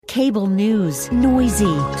Cable news, noisy,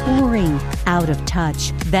 boring, out of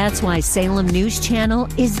touch. That's why Salem News Channel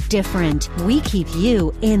is different. We keep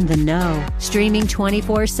you in the know. Streaming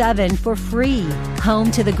 24/7 for free.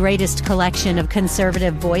 Home to the greatest collection of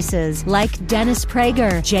conservative voices like Dennis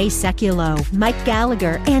Prager, Jay Sekulow, Mike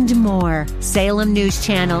Gallagher, and more. Salem News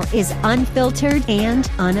Channel is unfiltered and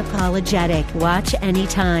unapologetic. Watch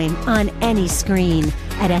anytime, on any screen,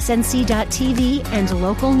 at snc.tv and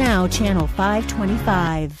Local Now Channel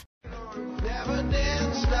 525. Never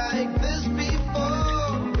danced like this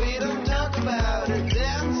before. We don't talk about it.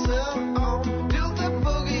 Dance on, do the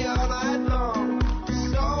boogie all night long.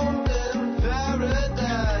 Stoned in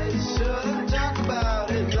paradise. Shouldn't talk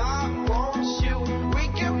about it. I want you. We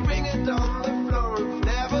can bring it on the floor.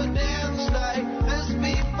 Never danced like this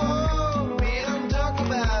before. We don't talk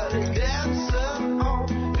about it. Dance on,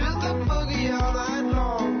 do the boogie all night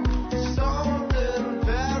long. Stoned in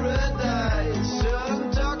paradise.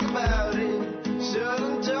 Shouldn't talk about it.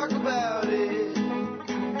 Shouldn't talk about it.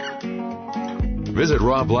 Visit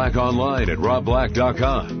Rob Black online at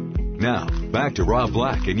robblack.com. Now, back to Rob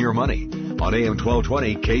Black and Your Money on AM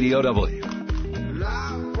 1220 KDOW.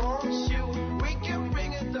 I want you. We can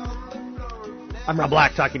bring it on the floor. I'm Rob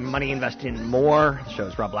Black, talking money, investing, and more. The show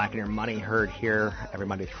is Rob Black and Your Money, heard here every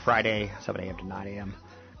Monday through Friday, 7 a.m. to 9 a.m.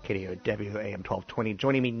 KDOW AM 1220.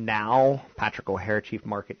 Joining me now, Patrick O'Hare, Chief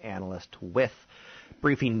Market Analyst with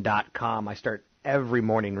Briefing.com. I start every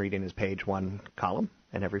morning reading his page one column,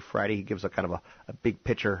 and every Friday he gives a kind of a big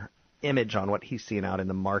picture image on what he's seeing out in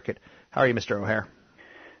the market. How are you, Mr. O'Hare?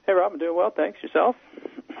 Hey, Rob, I'm doing well, thanks. Yourself?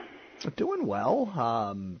 Doing well.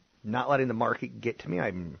 Not letting the market get to me.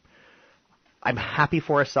 I'm happy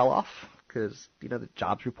for a sell-off because, the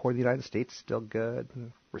jobs report in the United States is still good.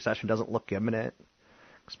 Recession doesn't look imminent.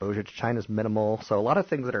 Exposure to China is minimal. So a lot of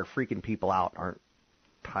things that are freaking people out aren't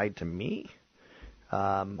tied to me.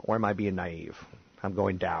 Or am I being naive? I'm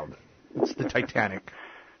going down. It's the Titanic.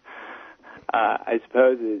 I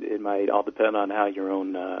suppose it might all depend on how your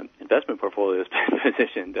own investment portfolio is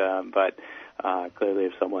positioned. But clearly,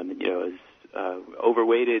 if someone is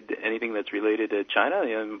overweighted anything that's related to China,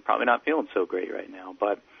 probably not feeling so great right now.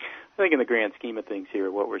 But I think in the grand scheme of things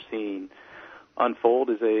here, what we're seeing unfold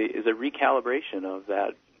is a recalibration of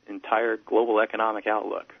that entire global economic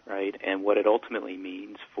outlook, right, and what it ultimately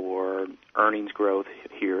means for earnings growth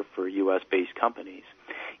here for U.S.-based companies.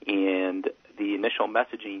 And the initial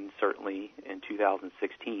messaging, certainly in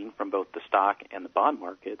 2016, from both the stock and the bond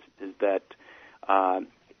markets, is that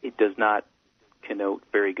it does not connote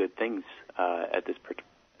very good things at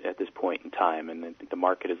this point in time. And I think the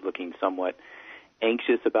market is looking somewhat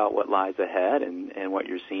anxious about what lies ahead, and what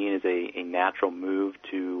you're seeing is a natural move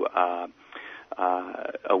to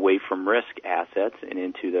away from risk assets and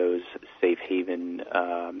into those safe haven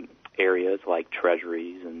areas like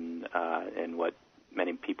treasuries and what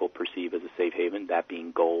many people perceive as a safe haven, that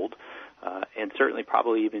being gold, and certainly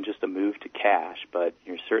probably even just a move to cash. But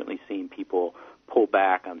you're certainly seeing people pull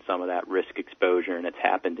back on some of that risk exposure, and it's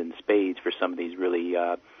happened in spades for some of these really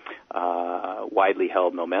widely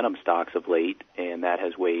held momentum stocks of late, and that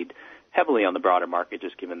has weighed heavily on the broader market,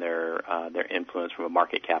 just given their influence from a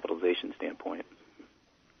market capitalization standpoint.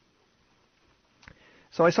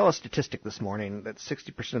 So I saw a statistic this morning that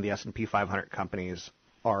 60% of the S&P 500 companies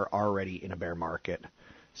are already in a bear market.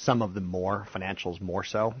 Some of them more, financials more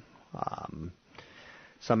so.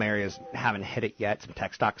 Some areas haven't hit it yet. Some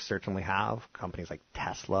tech stocks certainly have. Companies like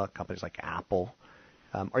Tesla, companies like Apple.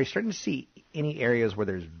 Are you starting to see any areas where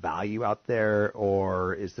there's value out there,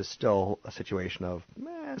 or is this still a situation of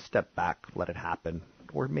step back, let it happen,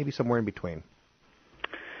 or maybe somewhere in between?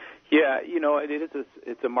 Yeah,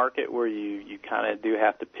 it's a market where you kind of do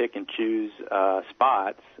have to pick and choose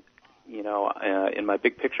spots. In my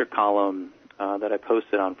big picture column that I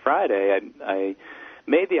posted on Friday, I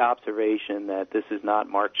made the observation that this is not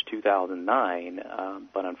March 2009,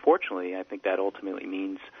 but unfortunately, I think that ultimately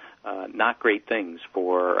means not great things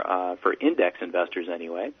for index investors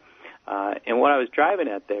anyway. And what I was driving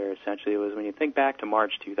at there essentially was when you think back to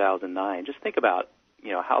March 2009, just think about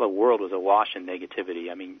how the world was awash in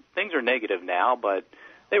negativity. I mean, things are negative now, but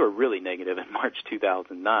they were really negative in March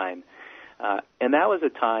 2009. And that was a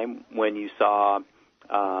time when you saw,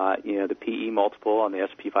 the PE multiple on the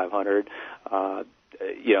S&P 500,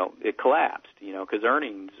 it collapsed, because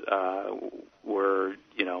earnings were,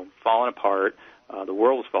 falling apart. The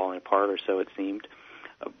world was falling apart, or so it seemed.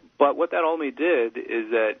 But what that only did is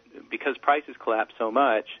that because prices collapsed so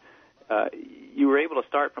much, you were able to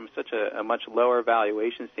start from such a much lower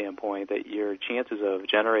valuation standpoint that your chances of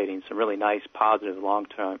generating some really nice positive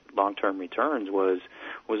long-term returns was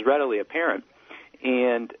readily apparent.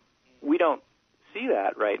 And we don't see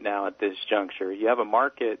that right now at this juncture. You have a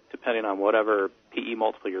market, depending on whatever PE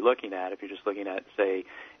multiple you're looking at. If you're just looking at, say,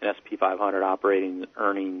 an S&P 500 operating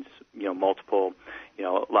earnings, multiple, a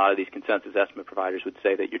lot of these consensus estimate providers would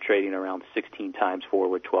say that you're trading around 16 times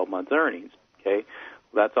forward 12-month earnings. Okay,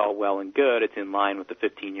 well, that's all well and good. It's in line with the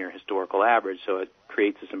 15-year historical average, so it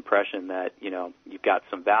creates this impression that you've got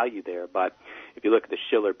some value there. But if you look at the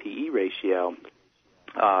Shiller PE ratio,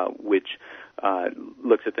 which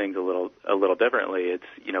looks at things a little differently. It's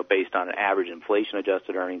based on an average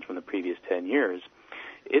inflation-adjusted earnings from the previous 10 years.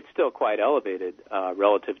 It's still quite elevated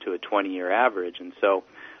relative to a 20-year average, and so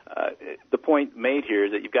the point made here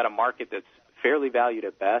is that you've got a market that's fairly valued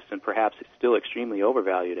at best, and perhaps it's still extremely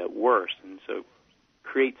overvalued at worst, and so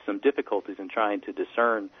creates some difficulties in trying to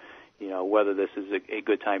discern whether this is a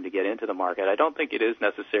good time to get into the market. I don't think it is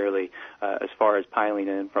necessarily as far as piling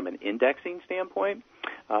in from an indexing standpoint,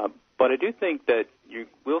 but I do think that you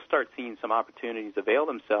will start seeing some opportunities avail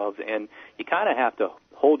themselves, and you kind of have to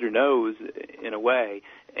hold your nose in a way.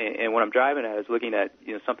 And what I'm driving at is looking at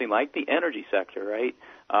something like the energy sector, right?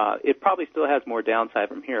 It probably still has more downside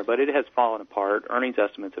from here, but it has fallen apart. Earnings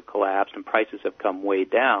estimates have collapsed, and prices have come way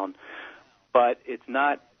down. But it's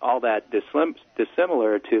not all that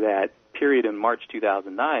dissimilar to that period in March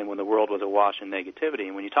 2009 when the world was awash in negativity.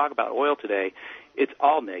 And when you talk about oil today, it's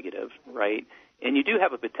all negative, right? And you do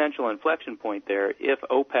have a potential inflection point there if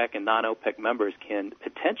OPEC and non-OPEC members can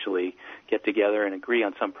potentially get together and agree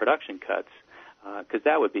on some production cuts, because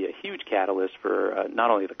that would be a huge catalyst for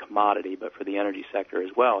not only the commodity but for the energy sector as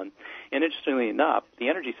well. And interestingly enough, the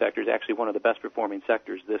energy sector is actually one of the best performing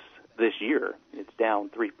sectors this year. It's down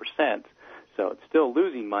 3%. So it's still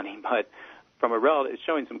losing money, but from it's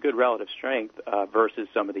showing some good relative strength versus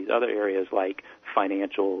some of these other areas like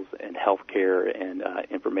financials and healthcare and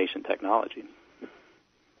information technology.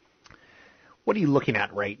 What are you looking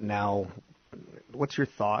at right now? What's your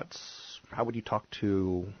thoughts? How would you talk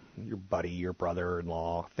to your buddy, your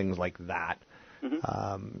brother-in-law, things like that?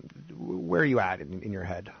 Mm-hmm. Where are you at in your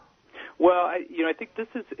head? Well, I think this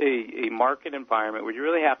is a market environment where you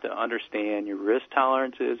really have to understand your risk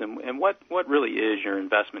tolerances and what really is your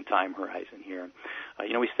investment time horizon here.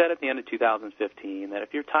 We said at the end of 2015 that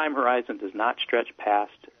if your time horizon does not stretch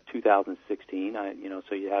past 2016,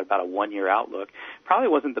 so you had about a one-year outlook, probably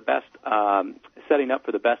wasn't the best setting up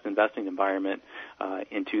for the best investing environment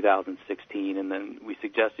in 2016. And then we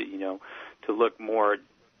suggested, to look more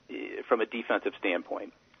from a defensive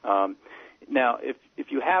standpoint. Now,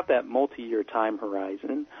 if you have that multi-year time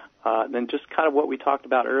horizon, then just kind of what we talked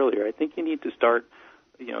about earlier, I think you need to start,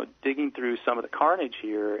 digging through some of the carnage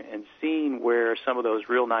here and seeing where some of those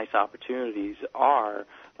real nice opportunities are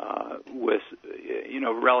with,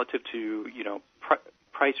 relative to,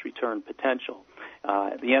 price return potential.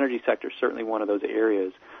 The energy sector is certainly one of those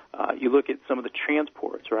areas. You look at some of the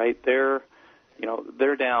transports, right? They're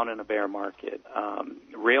down in a bear market.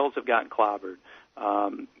 Rails have gotten clobbered.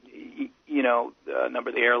 A number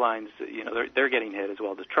of the airlines, they're getting hit as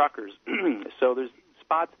well, the truckers. So there's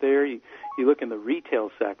spots there. You look in the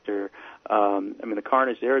retail sector. The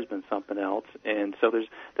carnage there has been something else. And so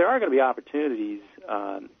there are going to be opportunities,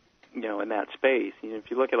 in that space.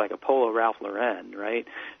 If you look at like a Polo Ralph Lauren, right,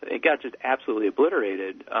 it got just absolutely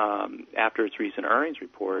obliterated after its recent earnings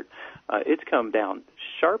report. It's come down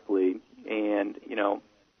sharply, and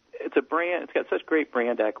it's a brand. It's got such great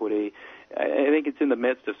brand equity. I think it's in the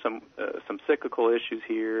midst of some cyclical issues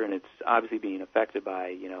here, and it's obviously being affected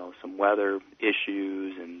by some weather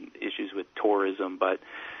issues and issues with tourism. But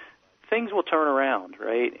things will turn around,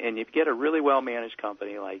 right? And if you get a really well-managed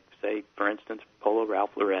company, like say, for instance, Polo Ralph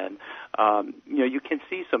Lauren, you can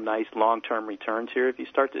see some nice long-term returns here if you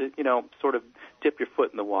start to sort of dip your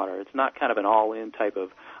foot in the water. It's not kind of an all-in type of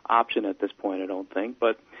option at this point, I don't think,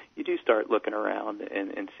 but you do start looking around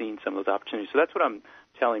and seeing some of those opportunities. So that's what I'm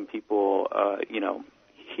telling people,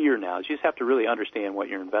 here now, is you just have to really understand what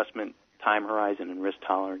your investment time horizon and risk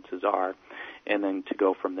tolerances are, and then to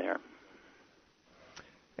go from there.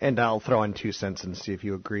 And I'll throw in 2 cents and see if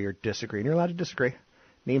you agree or disagree. And you're allowed to disagree.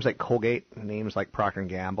 Names like Colgate, names like Procter &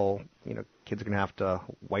 Gamble, kids are going to have to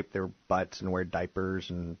wipe their butts and wear diapers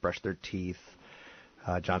and brush their teeth.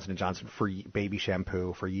 Johnson & Johnson for baby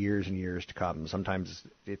shampoo for years and years to come. Sometimes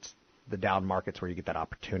it's the down markets where you get that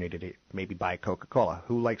opportunity to maybe buy Coca-Cola.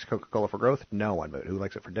 Who likes Coca-Cola for growth? No one. But who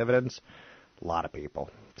likes it for dividends? A lot of people.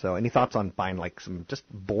 So any thoughts on buying like some just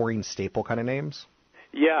boring staple kind of names?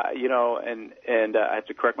 Yeah, I have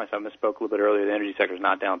to correct myself. I misspoke a little bit earlier. The energy sector is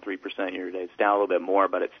not down 3% year to date. It's down a little bit more,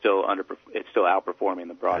 but it's still outperforming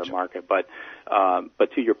the broader market. But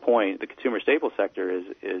to your point, the consumer staple sector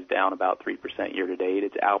is down about 3% year to date.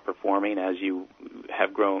 It's outperforming as you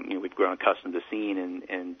have grown. We've grown accustomed to seeing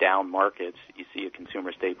in down markets. You see a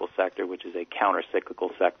consumer staple sector, which is a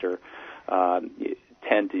counter-cyclical sector,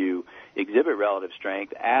 tend to exhibit relative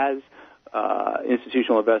strength as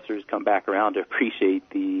institutional investors come back around to appreciate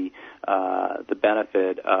the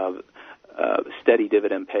benefit of steady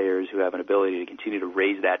dividend payers who have an ability to continue to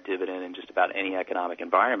raise that dividend in just about any economic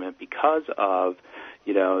environment because of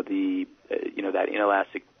that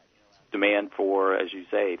inelastic demand for, as you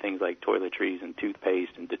say, things like toiletries and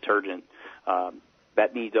toothpaste and detergent.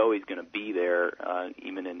 That need's always going to be there,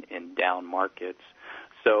 even in down markets.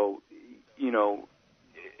 So,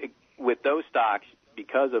 with those stocks,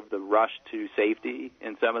 because of the rush to safety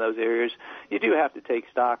in some of those areas, you do have to take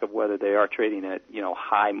stock of whether they are trading at,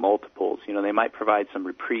 high multiples. They might provide some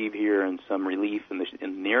reprieve here and some relief in the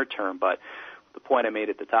near term, but the point I made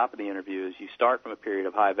at the top of the interview is you start from a period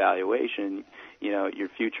of high valuation, your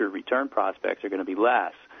future return prospects are going to be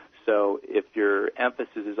less. So if your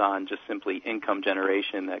emphasis is on just simply income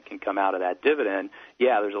generation that can come out of that dividend,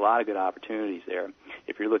 yeah, there's a lot of good opportunities there.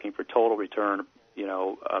 If you're looking for total return,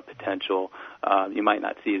 potential, you might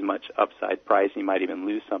not see as much upside price. You might even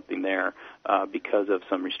lose something there because of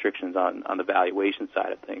some restrictions on the valuation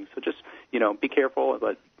side of things. So just, be careful,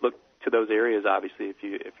 but look to those areas, obviously,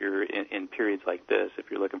 if you're in periods like this,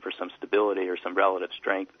 if you're looking for some stability or some relative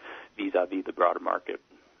strength vis-a-vis the broader market.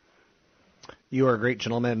 You are a great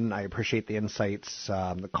gentleman. I appreciate the insights,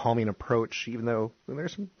 the calming approach, even though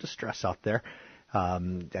there's some distress out there.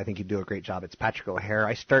 I think you do a great job. It's Patrick O'Hare.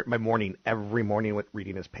 I start my morning every morning with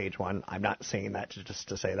reading his Page One. I'm not saying that just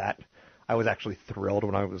to say that. I was actually thrilled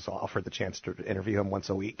when I was offered the chance to interview him once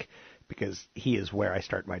a week because he is where I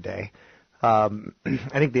start my day. I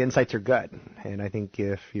think the insights are good, and I think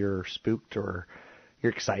if you're spooked or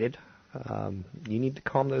you're excited, you need to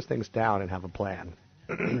calm those things down and have a plan.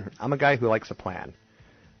 I'm a guy who likes a plan.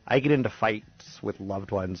 I get into fights with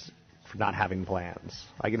loved ones for not having plans.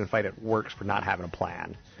 I get in a fight at work for not having a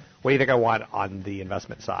plan. What do you think I want on the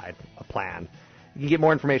investment side? A plan. You can get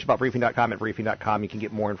more information about briefing.com at briefing.com. You can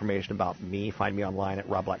get more information about me. Find me online at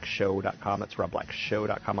robblackshow.com. That's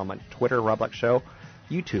robblackshow.com. I'm on Twitter, Rob Black Show.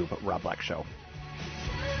 YouTube, Rob Black Show.